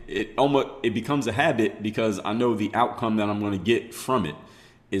it becomes a habit because I know the outcome that I'm going to get from it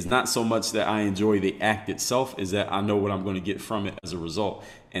is not so much that I enjoy the act itself, is that I know what I'm going to get from it as a result.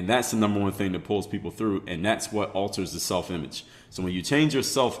 And that's the number one thing that pulls people through. And that's what alters the self-image. So when you change your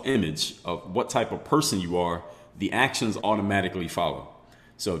self-image of what type of person you are, the actions automatically follow.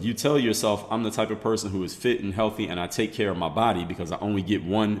 So if you tell yourself, I'm the type of person who is fit and healthy and I take care of my body because I only get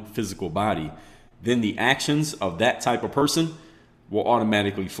one physical body, then the actions of that type of person will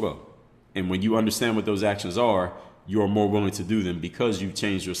automatically flow. And when you understand what those actions are, you are more willing to do them because you've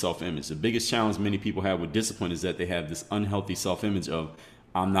changed your self-image. The biggest challenge many people have with discipline is that they have this unhealthy self-image of,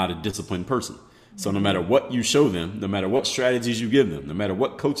 I'm not a disciplined person. So no matter what you show them, no matter what strategies you give them, no matter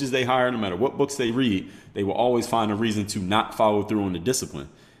what coaches they hire, no matter what books they read, they will always find a reason to not follow through on the discipline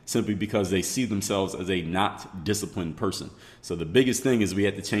simply because they see themselves as a not disciplined person. So the biggest thing is we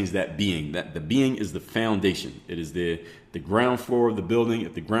have to change that being. That the being is the foundation. It is the ground floor of the building.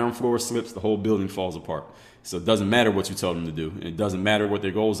 If the ground floor slips, the whole building falls apart. So it doesn't matter what you tell them to do. It doesn't matter what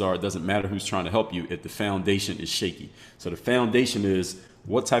their goals are. It doesn't matter who's trying to help you if the foundation is shaky. So the foundation is,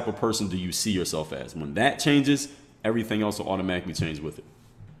 what type of person do you see yourself as? When that changes, everything else will automatically change with it.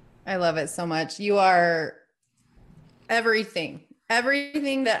 I love it so much. You are everything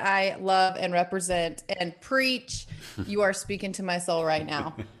that I love and represent and preach. You are speaking to my soul right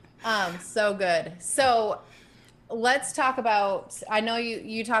now. So good. So let's talk about, I know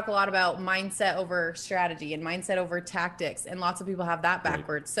you talk a lot about mindset over strategy and mindset over tactics, and lots of people have that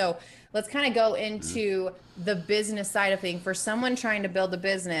backwards. So let's kind of go into the business side of things for someone trying to build a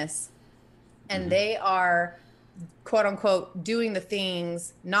business and they are quote unquote doing the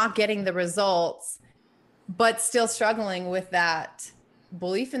things, not getting the results, but still struggling with that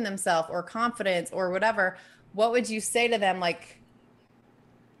belief in themselves or confidence or whatever. What would you say to them? Like,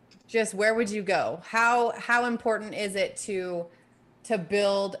 just where would you go? How important is it to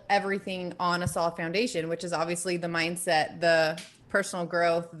build everything on a solid foundation, which is obviously the mindset, the personal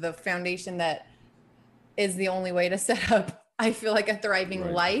growth, the foundation that is the only way to set up, I feel like, a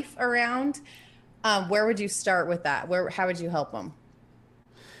thriving life around. Where would you start with that? How would you help them?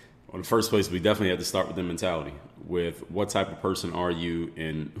 Well, in the first place, we definitely have to start with the mentality, with what type of person are you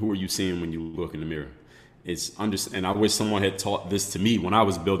and who are you seeing when you look in the mirror? And I wish someone had taught this to me when I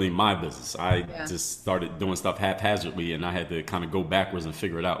was building my business. I just started doing stuff haphazardly and I had to kind of go backwards and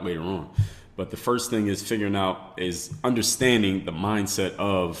figure it out later on. But the first thing is understanding the mindset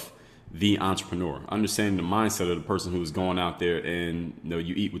of the entrepreneur, understanding the mindset of the person who's going out there and,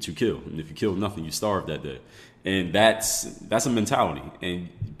 you eat what you kill. And if you kill nothing, you starve that day. And that's a mentality, and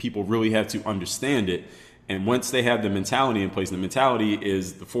people really have to understand it. And once they have the mentality in place, the mentality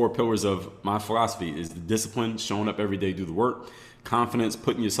is the 4 pillars of my philosophy: is the discipline, showing up every day, do the work; confidence,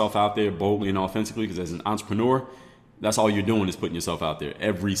 putting yourself out there boldly and authentically, because as an entrepreneur, that's all you're doing is putting yourself out there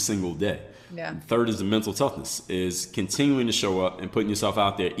every single day. Yeah. And third is the mental toughness, is continuing to show up and putting yourself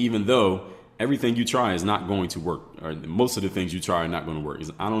out there, even though everything you try is not going to work, or most of the things you try are not going to work.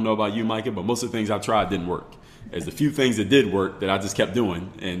 I don't know about you, Micah, but most of the things I've tried didn't work. There's a few things that did work that I just kept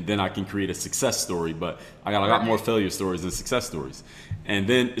doing, and then I can create a success story. But I got a lot more failure stories than success stories. And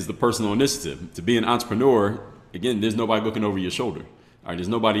then is the personal initiative. To be an entrepreneur, again, there's nobody looking over your shoulder. All right, there's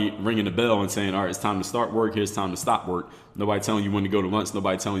nobody ringing the bell and saying, all right, it's time to start work, here's time to stop work. Nobody telling you when to go to lunch,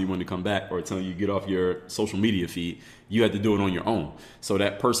 nobody telling you when to come back, or telling you to get off your social media feed. You have to do it on your own. So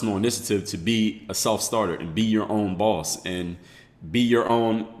that personal initiative to be a self-starter and be your own boss and be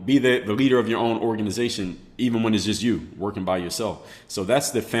the leader of your own organization, even when it's just you working by yourself. So that's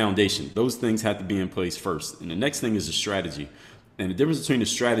the foundation. Those things have to be in place first. And the next thing is a strategy. And the difference between the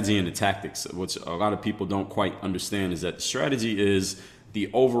strategy and the tactics, which a lot of people don't quite understand, is that the strategy is the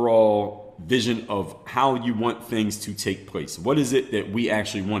overall vision of how you want things to take place. What is it that we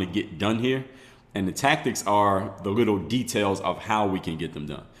actually want to get done here? And the tactics are the little details of how we can get them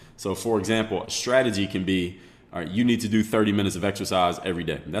done. So for example, a strategy can be, all right, you need to do 30 minutes of exercise every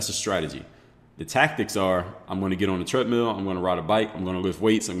day. That's a strategy. The tactics are, I'm going to get on the treadmill, I'm going to ride a bike, I'm going to lift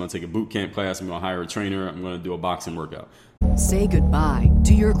weights, I'm going to take a boot camp class, I'm going to hire a trainer, I'm going to do a boxing workout. Say goodbye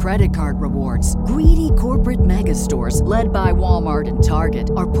to your credit card rewards. Greedy corporate mega stores, led by Walmart and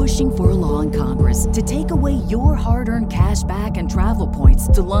Target, are pushing for a law in Congress to take away your hard-earned cash back and travel points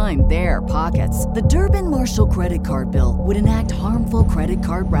to line their pockets. The Durbin-Marshall credit card bill would enact harmful credit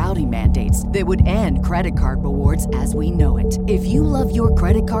card routing mandates that would end credit card rewards as we know it. If you love your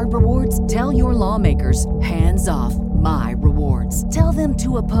credit card rewards, tell your lawmakers, hands off my rewards. Tell them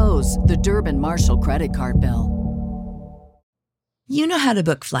to oppose the Durbin-Marshall credit card bill. You know how to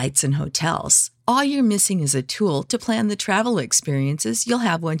book flights and hotels. All you're missing is a tool to plan the travel experiences you'll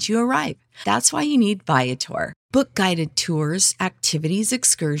have once you arrive. That's why you need Viator. Book guided tours, activities,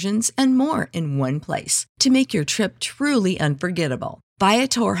 excursions, and more in one place to make your trip truly unforgettable.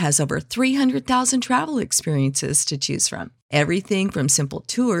 Viator has over 300,000 travel experiences to choose from. Everything from simple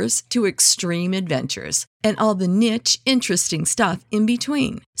tours to extreme adventures and all the niche, interesting stuff in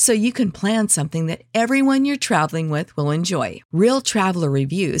between. So you can plan something that everyone you're traveling with will enjoy. Real traveler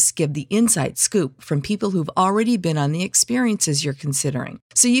reviews give the inside scoop from people who've already been on the experiences you're considering.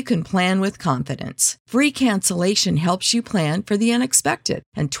 So you can plan with confidence. Free cancellation helps you plan for the unexpected.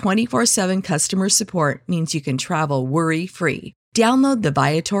 And 24/7 customer support means you can travel worry-free. Download the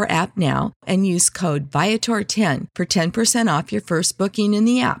Viator app now and use code Viator10 for 10% off your first booking in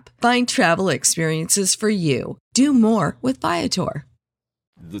the app. Find travel experiences for you. Do more with Viator.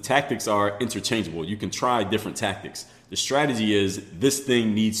 The tactics are interchangeable. You can try different tactics. The strategy is this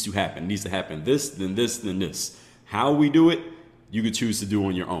thing needs to happen. It needs to happen this, then this, then this. How we do it, you could choose to do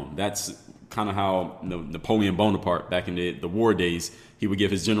on your own. That's kind of how Napoleon Bonaparte, back in the war days, he would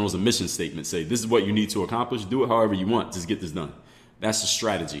give his generals a mission statement, say, this is what you need to accomplish. Do it however you want. Just get this done. That's the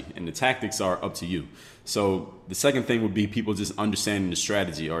strategy. And the tactics are up to you. So the second thing would be people just understanding the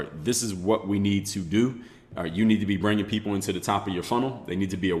strategy. All right, this is what we need to do. All right, you need to be bringing people into the top of your funnel. They need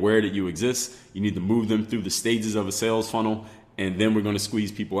to be aware that you exist. You need to move them through the stages of a sales funnel. And then we're going to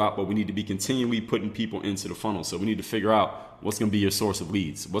squeeze people out. But we need to be continually putting people into the funnel. So we need to figure out what's going to be your source of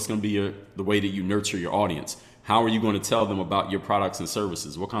leads. What's going to be the way that you nurture your audience. How are you going to tell them about your products and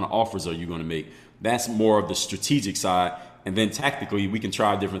services? What kind of offers are you going to make? That's more of the strategic side. And then tactically, we can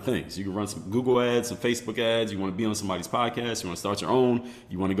try different things. You can run some Google ads, some Facebook ads. You want to be on somebody's podcast. You want to start your own.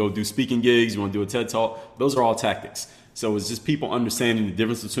 You want to go do speaking gigs. You want to do a TED Talk. Those are all tactics. So it's just people understanding the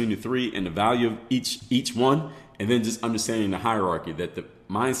difference between the three and the value of each one. And then just understanding the hierarchy, that the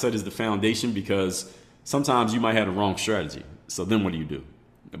mindset is the foundation, because sometimes you might have the wrong strategy. So then what do?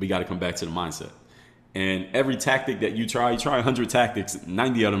 We got to come back to the mindset. And every tactic that you try 100 tactics,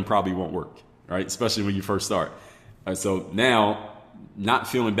 90 of them probably won't work, right? Especially when you first start. So now, not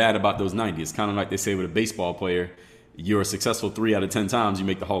feeling bad about those 90. It's kind of like they say with a baseball player, you're successful 3 out of 10 times, you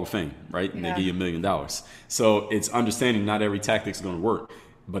make the Hall of Fame, right? And they give you $1 million. So it's understanding not every tactic is going to work,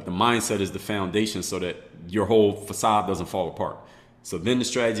 but the mindset is the foundation so that your whole facade doesn't fall apart. So then the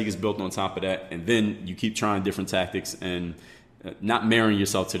strategy is built on top of that, and then you keep trying different tactics and not marrying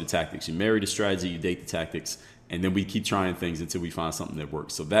yourself to the tactics. You marry the strategy, you date the tactics, and then we keep trying things until we find something that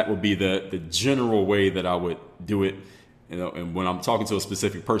works. So that would be the general way that I would do it. You know, and when I'm talking to a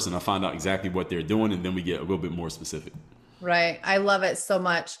specific person, I find out exactly what they're doing, and then we get a little bit more specific. Right. I love it so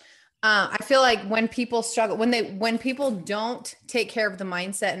much. I feel like when people struggle, when people don't take care of the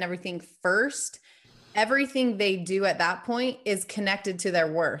mindset and everything first, everything they do at that point is connected to their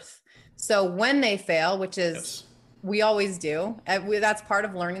worth. So when they fail, which is we always do, that's part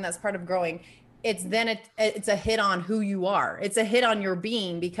of learning, that's part of growing. It's a hit on who you are. It's a hit on your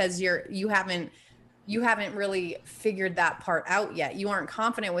being, because you haven't really figured that part out yet. You aren't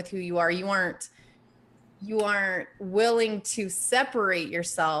confident with who you are. You aren't willing to separate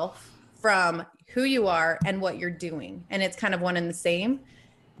yourself from who you are and what you're doing. And it's kind of one and the same.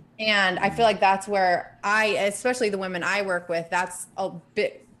 And I feel like that's where especially the women I work with, that's a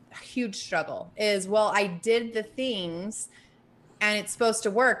huge struggle is, well, I did the things and it's supposed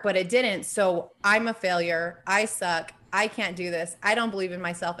to work, but it didn't. So I'm a failure. I suck. I can't do this. I don't believe in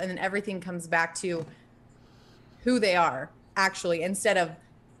myself. And then everything comes back to who they are actually, instead of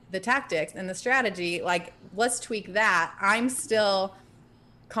the tactics and the strategy. Like, let's tweak that. I'm still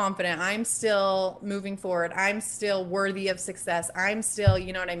confident. I'm still moving forward. I'm still worthy of success. I'm still,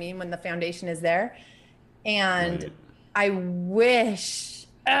 you know what I mean? When the foundation is there. And I wish,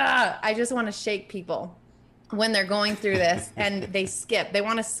 I just want to shake people when they're going through this and they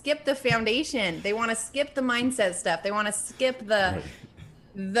want to skip the foundation. They want to skip the mindset stuff. They want to skip the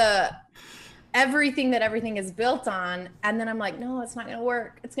everything that everything is built on. And then I'm like, no, it's not going to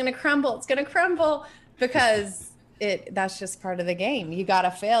work. It's going to crumble. It's going to crumble because that's just part of the game. You got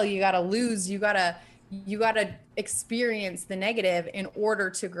to fail. You got to lose. You got to experience the negative in order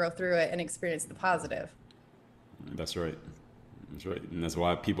to grow through it and experience the positive. That's right. That's right. And that's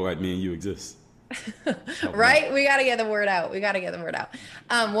why people like me and you exist. Right? We got to get the word out.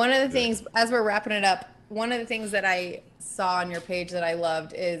 One of the things, as we're wrapping it up, one of the things that I saw on your page that I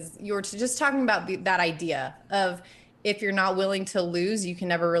loved is you were just talking about that idea of if you're not willing to lose, you can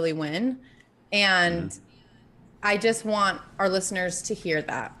never really win. And I just want our listeners to hear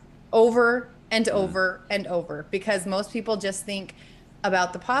that over and over and over, because most people just think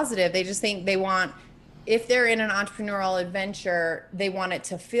about the positive. They just think if they're in an entrepreneurial adventure, they want it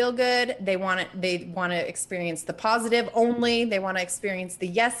to feel good. They want to experience the positive only. They want to experience the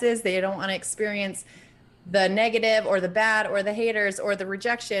yeses. They don't want to experience the negative or the bad or the haters or the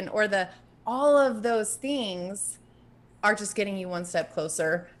rejection or all of those things are just getting you one step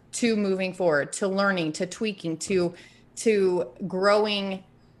closer to moving forward, to learning, to tweaking, to growing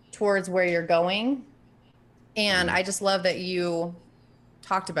towards where you're going. And I just love that you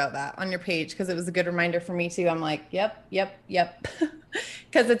talked about that on your page, because it was a good reminder for me too. I'm like, yep.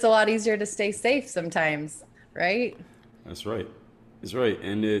 Because it's a lot easier to stay safe sometimes, right? That's right. It's right.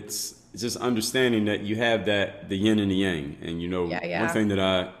 And it's just understanding that you have the yin and the yang. And one thing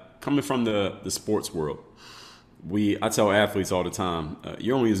that coming from the sports world, I tell athletes all the time,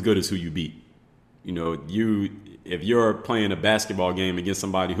 you're only as good as who you beat. If you're playing a basketball game against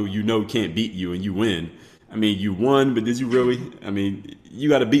somebody who can't beat you and you win, I mean, you won, but did you really? I mean, you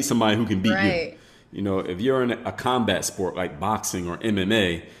got to beat somebody who can beat you. If you're in a combat sport like boxing or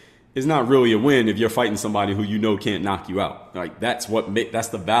MMA, it's not really a win if you're fighting somebody who can't knock you out. Like that's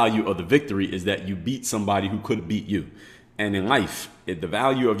the value of the victory, is that you beat somebody who could beat you. And in life, the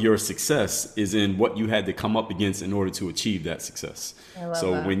value of your success is in what you had to come up against in order to achieve that success.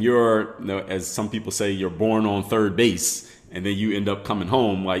 So that. When you're, as some people say, you're born on third base, and then you end up coming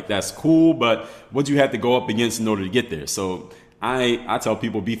home, like that's cool, but what you had to go up against in order to get there. So I tell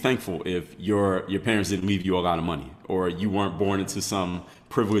people, be thankful if your parents didn't leave you a lot of money, or you weren't born into some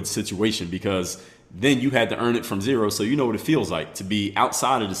privileged situation, because then you had to earn it from zero. So you know what it feels like to be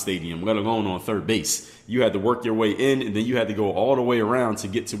outside of the stadium, let alone on third base. You had to work your way in, and then you had to go all the way around to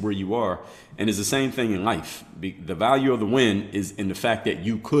get to where you are. And it's the same thing in life. The value of the win is in the fact that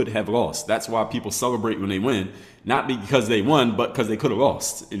you could have lost. That's why people celebrate when they win, not because they won, but because they could have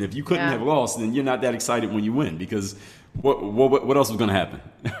lost. And if you couldn't have lost, then you're not that excited when you win, because what else was going to happen?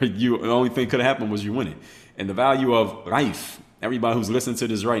 The only thing could have happened was you winning. And the value of life, everybody who's listening to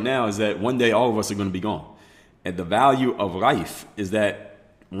this right now, is that one day all of us are going to be gone. And the value of life is that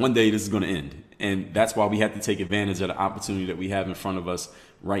one day this is going to end. And that's why we have to take advantage of the opportunity that we have in front of us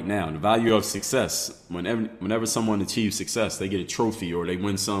right now. And the value of success, whenever someone achieves success, they get a trophy or they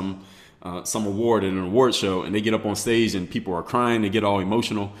win some award in an award show, and they get up on stage and people are crying, they get all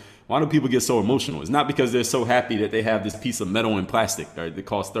emotional. Why do people get so emotional? It's not because they're so happy that they have this piece of metal and plastic, right, that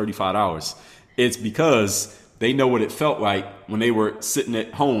costs $35. It's because they know what it felt like when they were sitting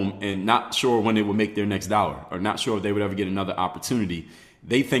at home and not sure when they would make their next dollar, or not sure if they would ever get another opportunity.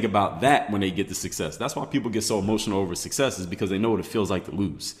 They think about that when they get the success. That's why people get so emotional over success, is because they know what it feels like to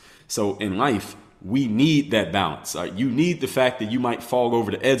lose. So in life, we need that balance. You need the fact that you might fall over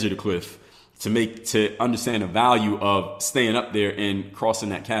the edge of the cliff to understand the value of staying up there and crossing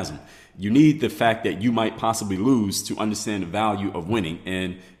that chasm. You need the fact that you might possibly lose to understand the value of winning.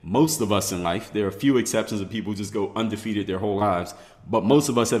 And most of us in life, there are a few exceptions of people who just go undefeated their whole lives, but most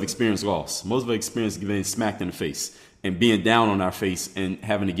of us have experienced loss. Most of us have experienced getting smacked in the face and being down on our face and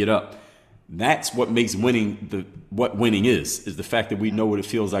having to get up. That's what makes winning what winning is the fact that we know what it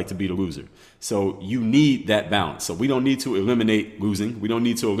feels like to be the loser. So you need that balance. So we don't need to eliminate losing. We don't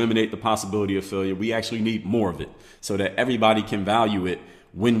need to eliminate the possibility of failure. We actually need more of it so that everybody can value it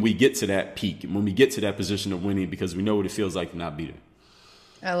when we get to that peak, when we get to that position of winning, because we know what it feels like to not be there.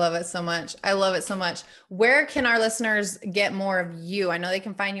 I love it so much. Where can our listeners get more of you? I know they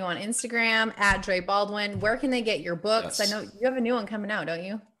can find you on Instagram at Dre Baldwin. Where can they get your books? Yes. I know you have a new one coming out, don't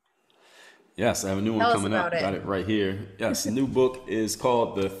you? Yes, I have a new one coming out. Got it right here. Yes, the new book is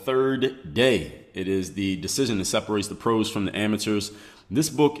called The Third Day. It is the decision that separates the pros from the amateurs. This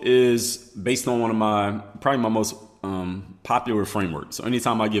book is based on one of probably my most popular frameworks. So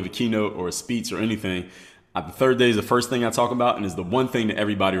anytime I give a keynote or a speech or anything, The third day is the first thing I talk about, and is the one thing that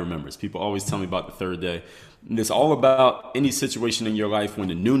everybody remembers. People always tell me about the third day. And it's all about any situation in your life when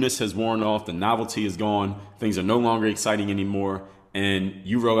the newness has worn off, the novelty is gone, things are no longer exciting anymore, and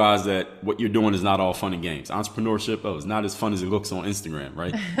you realize that what you're doing is not all fun and games. Entrepreneurship, it's not as fun as it looks on Instagram,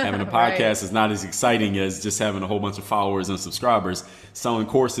 right? Having a podcast is not as exciting as just having a whole bunch of followers and subscribers. Selling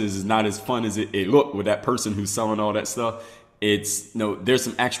courses is not as fun as it looked with that person who's selling all that stuff. There's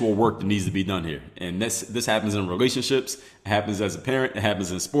some actual work that needs to be done here. And this happens in relationships. It happens as a parent. It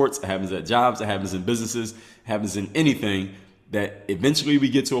happens in sports. It happens at jobs. It happens in businesses. It happens in anything, that eventually we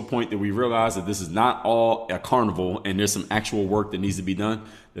get to a point that we realize that this is not all a carnival and there's some actual work that needs to be done.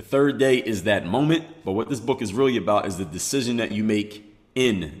 The third day is that moment. But what this book is really about is the decision that you make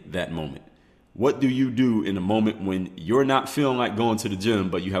in that moment. What do you do in a moment when you're not feeling like going to the gym,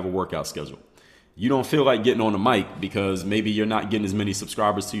 but you have a workout schedule? You don't feel like getting on the mic because maybe you're not getting as many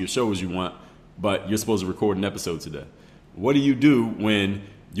subscribers to your show as you want, but you're supposed to record an episode today. What do you do when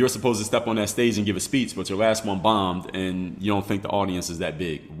you're supposed to step on that stage and give a speech, but your last one bombed and you don't think the audience is that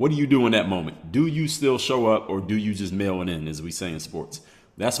big? What do you do in that moment? Do you still show up, or do you just mail it in, as we say in sports?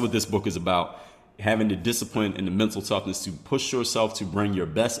 That's what this book is about. Having the discipline and the mental toughness to push yourself to bring your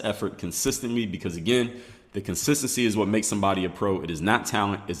best effort consistently, because again, the consistency is what makes somebody a pro. It is not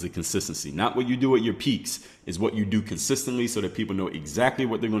talent, it's the consistency. Not what you do at your peaks, is what you do consistently so that people know exactly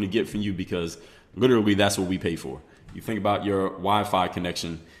what they're going to get from you, because literally that's what we pay for. You think about your Wi-Fi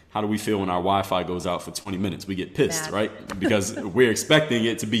connection. How do we feel when our Wi-Fi goes out for 20 minutes? We get pissed, right? Because we're expecting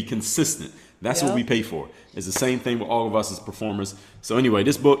it to be consistent. That's what we pay for. It's the same thing with all of us as performers. So anyway,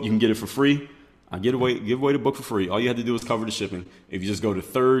 this book, you can get it for free. I give away the book for free. All you have to do is cover the shipping. If you just go to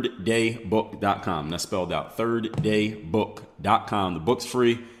thirddaybook.com, that's spelled out, thirddaybook.com. The book's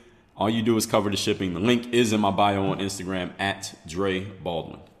free. All you do is cover the shipping. The link is in my bio on Instagram at Dre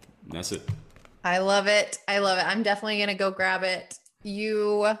Baldwin. And that's it. I love it. I love it. I'm definitely going to go grab it.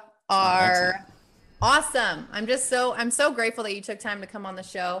 You are awesome. I'm so grateful that you took time to come on the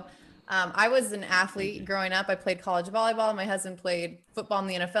show. I was an athlete growing up. I played college volleyball. My husband played football in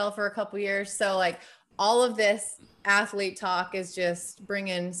the NFL for a couple years. So like all of this athlete talk is just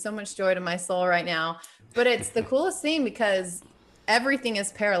bringing so much joy to my soul right now. But it's the coolest thing because everything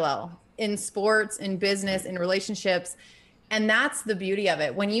is parallel in sports, in business, in relationships. And that's the beauty of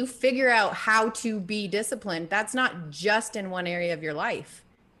it. When you figure out how to be disciplined, that's not just in one area of your life.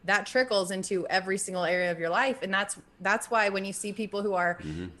 That trickles into every single area of your life. And that's why when you see people who are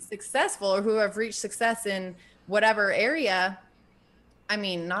successful or who have reached success in whatever area, I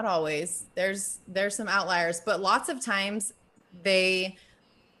mean, not always, there's some outliers, but lots of times they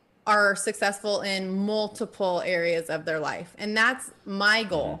are successful in multiple areas of their life. And that's my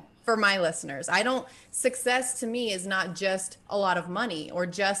goal for my listeners. Success to me is not just a lot of money or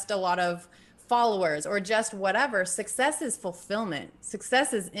just a lot of followers or just whatever. Success is fulfillment.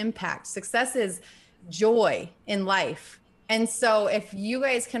 Success is impact. Success is joy in life. And so if you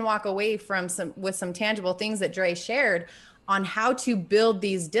guys can walk away with some tangible things that Dre shared on how to build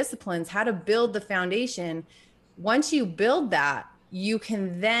these disciplines, how to build the foundation, once you build that, you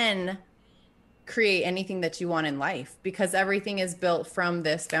can then create anything that you want in life because everything is built from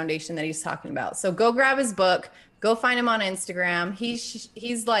this foundation that he's talking about. So go grab his book, go find him on Instagram.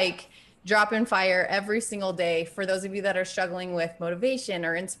 He's like dropping fire every single day. For those of you that are struggling with motivation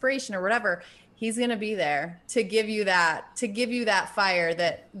or inspiration or whatever, he's going to be there to give you that fire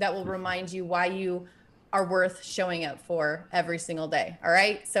that will remind you why you are worth showing up for every single day. All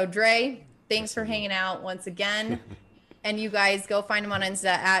right. So Dre, thanks for hanging out once again. And you guys go find him on Insta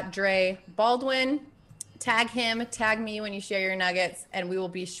at Dre Baldwin. Tag him, tag me when you share your nuggets, and we will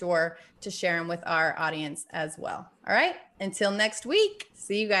be sure to share them with our audience as well. All right. Until next week.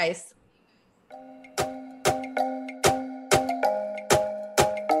 See you guys.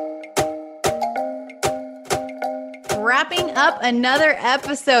 Wrapping up another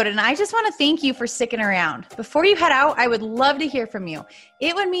episode, and I just want to thank you for sticking around. Before you head out, I would love to hear from you.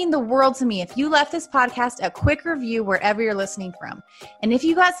 It would mean the world to me if you left this podcast a quick review wherever you're listening from. And if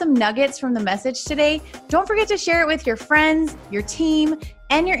you got some nuggets from the message today, don't forget to share it with your friends, your team,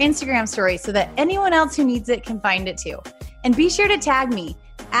 and your Instagram story so that anyone else who needs it can find it too. And be sure to tag me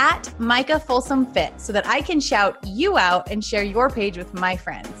at Micah Folsom Fit so that I can shout you out and share your page with my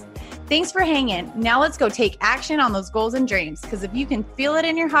friends. Thanks for hanging. Now let's go take action on those goals and dreams, because if you can feel it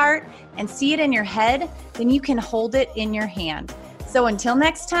in your heart and see it in your head, then you can hold it in your hand. So until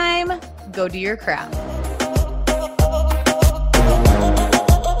next time, go do your crap.